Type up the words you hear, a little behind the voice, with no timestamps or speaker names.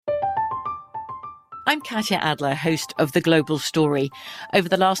I'm Katya Adler, host of The Global Story. Over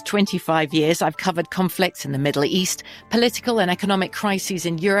the last 25 years, I've covered conflicts in the Middle East, political and economic crises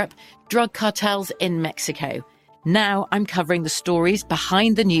in Europe, drug cartels in Mexico. Now I'm covering the stories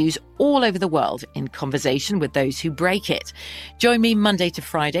behind the news all over the world in conversation with those who break it. Join me Monday to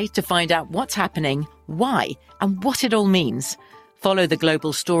Friday to find out what's happening, why, and what it all means. Follow The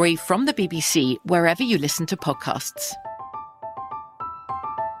Global Story from the BBC wherever you listen to podcasts.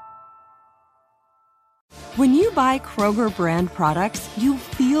 When you buy Kroger brand products, you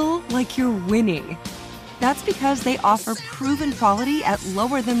feel like you're winning. That's because they offer proven quality at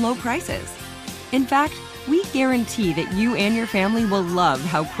lower than low prices. In fact, we guarantee that you and your family will love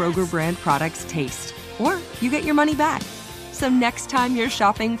how Kroger brand products taste, or you get your money back. So next time you're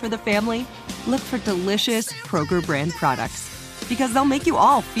shopping for the family, look for delicious Kroger brand products, because they'll make you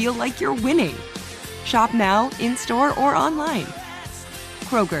all feel like you're winning. Shop now, in-store, or online.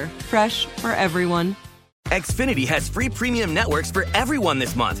 Kroger, fresh for everyone. Xfinity has free premium networks for everyone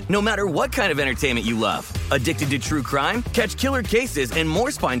this month, no matter what kind of entertainment you love. Addicted to true crime? Catch killer cases and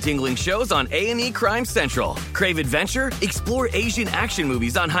more spine-tingling shows on A&E Crime Central. Crave adventure? Explore Asian action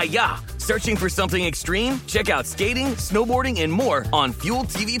movies on Hayya. Searching for something extreme? Check out skating, snowboarding, and more on Fuel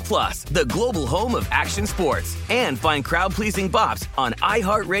TV Plus, the global home of action sports. And find crowd-pleasing bops on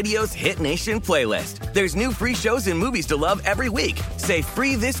iHeartRadio's Hit Nation playlist. There's new free shows and movies to love every week. Say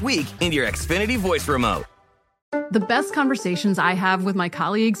free this week in your Xfinity voice remote. The best conversations I have with my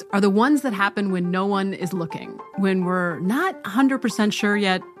colleagues are the ones that happen when no one is looking, when we're not 100% sure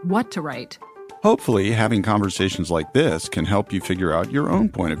yet what to write. Hopefully, having conversations like this can help you figure out your own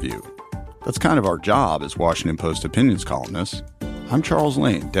point of view. That's kind of our job as Washington Post opinions columnists. I'm Charles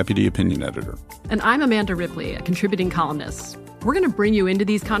Lane, Deputy Opinion Editor. And I'm Amanda Ripley, a contributing columnist. We're going to bring you into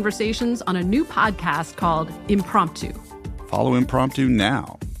these conversations on a new podcast called Impromptu. Follow Impromptu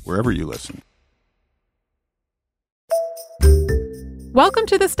now, wherever you listen. Welcome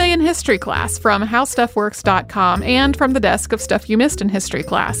to This Day in History class from HowStuffWorks.com and from the desk of Stuff You Missed in History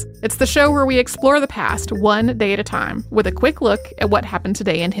class. It's the show where we explore the past one day at a time with a quick look at what happened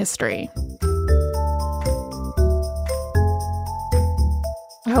today in history.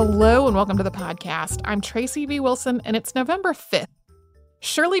 Hello and welcome to the podcast. I'm Tracy V. Wilson and it's November 5th.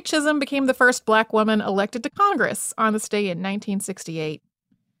 Shirley Chisholm became the first Black woman elected to Congress on this day in 1968.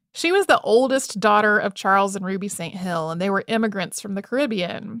 She was the oldest daughter of Charles and Ruby St. Hill, and they were immigrants from the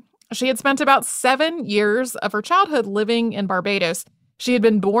Caribbean. She had spent about 7 years of her childhood living in Barbados. She had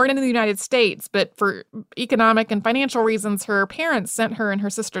been born in the United States, but for economic and financial reasons, her parents sent her and her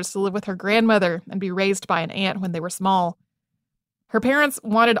sisters to live with her grandmother and be raised by an aunt when they were small. Her parents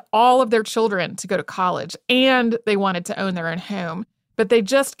wanted all of their children to go to college, and they wanted to own their own home, but they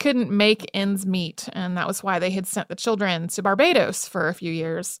just couldn't make ends meet, and that was why they had sent the children to Barbados for a few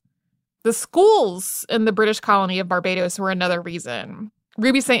years. The schools in the British colony of Barbados were another reason.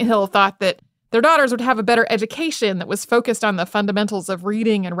 Ruby St. Hill thought that their daughters would have a better education that was focused on the fundamentals of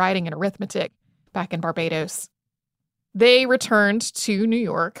reading and writing and arithmetic back in Barbados. They returned to New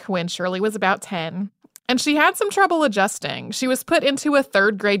York when Shirley was about 10, and she had some trouble adjusting. She was put into a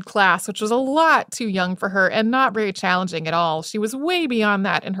third grade class, which was a lot too young for her and not very challenging at all. She was way beyond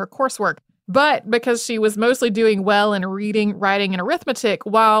that in her coursework. But because she was mostly doing well in reading, writing, and arithmetic,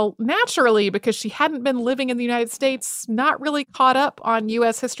 while naturally, because she hadn't been living in the United States, not really caught up on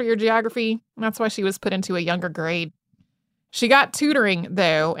U.S. history or geography, that's why she was put into a younger grade. She got tutoring,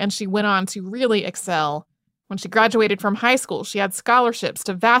 though, and she went on to really excel. When she graduated from high school, she had scholarships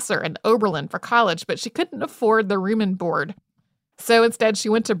to Vassar and Oberlin for college, but she couldn't afford the room and board. So instead, she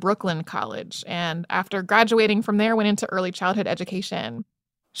went to Brooklyn College, and after graduating from there, went into early childhood education.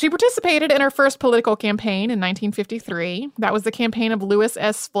 She participated in her first political campaign in 1953. That was the campaign of Lewis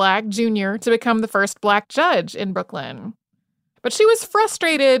S. Flagg, Jr. to become the first Black judge in Brooklyn. But she was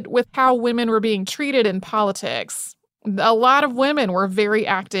frustrated with how women were being treated in politics. A lot of women were very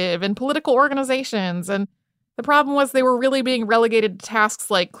active in political organizations, and the problem was they were really being relegated to tasks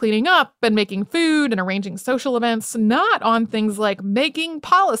like cleaning up and making food and arranging social events, not on things like making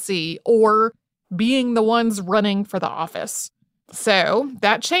policy or being the ones running for the office. So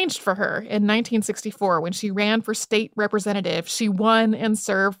that changed for her in 1964 when she ran for state representative. She won and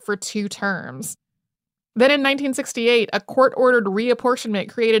served for 2 terms. Then in 1968, a court-ordered reapportionment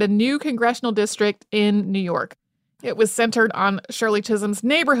created a new congressional district in New York. It was centered on Shirley Chisholm's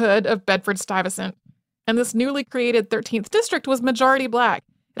neighborhood of Bedford-Stuyvesant. And this newly created 13th district was majority Black.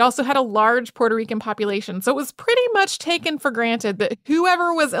 It also had a large Puerto Rican population, so it was pretty much taken for granted that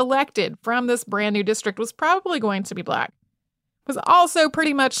whoever was elected from this brand new district was probably going to be Black. It was also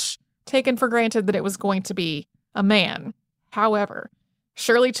pretty much taken for granted that it was going to be a man. However,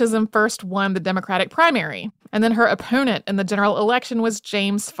 Shirley Chisholm first won the Democratic primary, and then her opponent in the general election was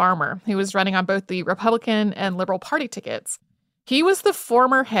James Farmer, who was running on both the Republican and Liberal Party tickets. He was the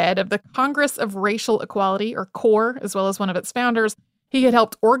former head of the Congress of Racial Equality, or CORE, as well as one of its founders. He had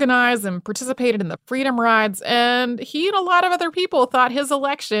helped organize and participated in the Freedom Rides, and he and a lot of other people thought his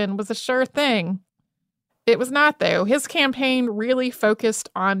election was a sure thing. It was not, though. His campaign really focused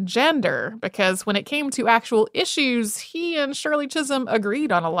on gender, because when it came to actual issues, he and Shirley Chisholm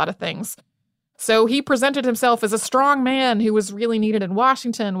agreed on a lot of things. So he presented himself as a strong man who was really needed in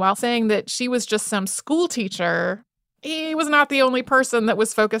Washington, while saying that she was just some school teacher. He was not the only person that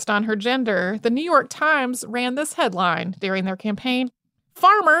was focused on her gender. The New York Times ran this headline during their campaign: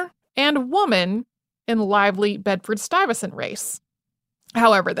 "Farmer and Woman in Lively Bedford-Stuyvesant Race."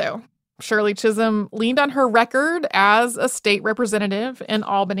 However, though, Shirley Chisholm leaned on her record as a state representative in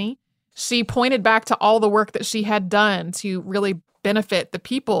Albany. She pointed back to all the work that she had done to really benefit the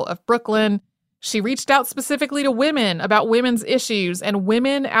people of Brooklyn. She reached out specifically to women about women's issues, and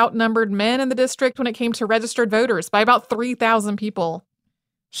women outnumbered men in the district when it came to registered voters by about 3,000 people.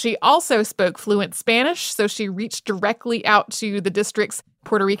 She also spoke fluent Spanish, so she reached directly out to the district's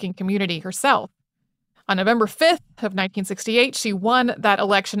Puerto Rican community herself. On November 5th of 1968, she won that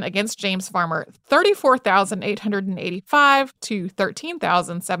election against James Farmer, 34,885 to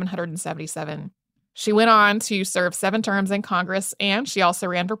 13,777. She went on to serve 7 terms in Congress, and she also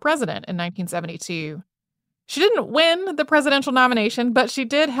ran for president in 1972. She didn't win the presidential nomination, but she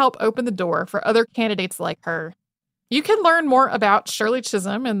did help open the door for other candidates like her. You can learn more about Shirley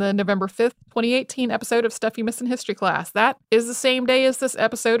Chisholm in the November 5th, 2018 episode of Stuff You Missed in History Class. That is the same day as this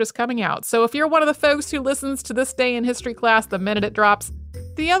episode is coming out. So if you're one of the folks who listens to This Day in History Class the minute it drops,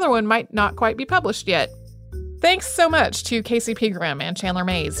 the other one might not quite be published yet. Thanks so much to Casey Pegram and Chandler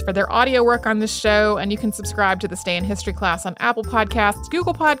Mays for their audio work on this show, and you can subscribe to This Day in History Class on Apple Podcasts,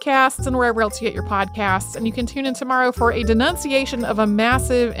 Google Podcasts, and wherever else you get your podcasts, and you can tune in tomorrow for a denunciation of a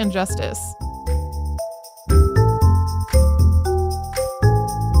massive injustice.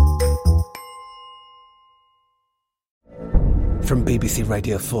 From BBC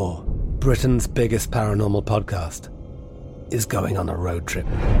Radio 4, Britain's biggest paranormal podcast is going on a road trip.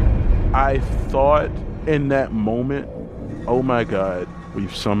 I thought in that moment, oh my God,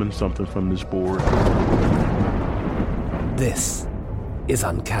 we've summoned something from this board. This is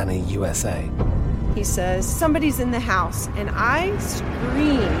Uncanny USA. He says, somebody's in the house, and I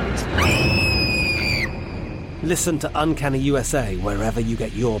screamed. Listen to Uncanny USA wherever you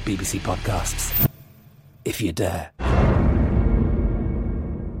get your BBC podcasts, if you dare.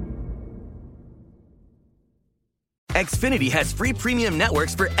 Xfinity has free premium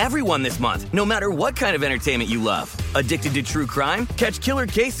networks for everyone this month, no matter what kind of entertainment you love. Addicted to true crime? Catch killer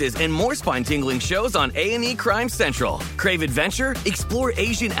cases and more spine-tingling shows on A&E Crime Central. Crave adventure? Explore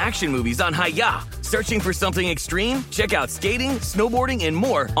Asian action movies on Hi-YAH. Searching for something extreme? Check out skating, snowboarding, and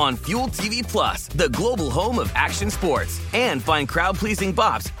more on Fuel TV Plus, the global home of action sports. And find crowd-pleasing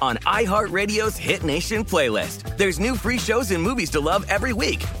bops on iHeartRadio's Hit Nation playlist. There's new free shows and movies to love every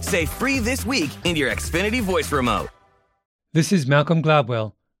week. Say free this week in your Xfinity voice remote. This is Malcolm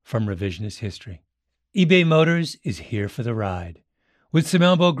Gladwell from Revisionist History. eBay Motors is here for the ride. With some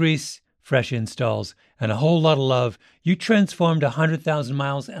elbow grease, fresh installs, and a whole lot of love, you transformed 100,000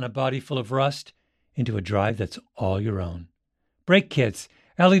 miles and a body full of rust into a drive that's all your own. Brake kits,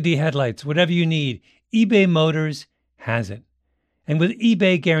 LED headlights, whatever you need, eBay Motors has it. And with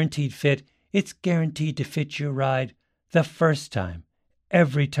eBay Guaranteed Fit, it's guaranteed to fit your ride the first time,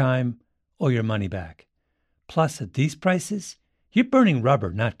 every time, or your money back. Plus, at these prices, you're burning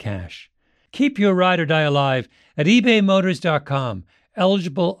rubber, not cash. Keep your ride or die alive at ebaymotors.com.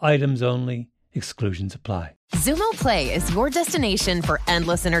 Eligible items only. Exclusions apply. Xumo Play is your destination for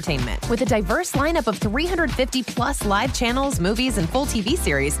endless entertainment. With a diverse lineup of 350-plus live channels, movies, and full TV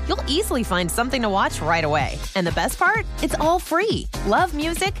series, you'll easily find something to watch right away. And the best part? It's all free. Love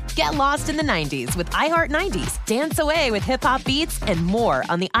music? Get lost in the 90s with iHeart 90s. Dance away with hip-hop beats and more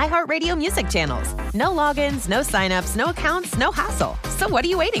on the iHeartRadio music channels. No logins, no signups, no accounts, no hassle. So what are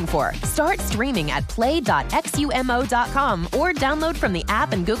you waiting for? Start streaming at play.xumo.com or download from the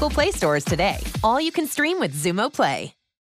app and Google Play stores today. All you can stream with Xumo Play.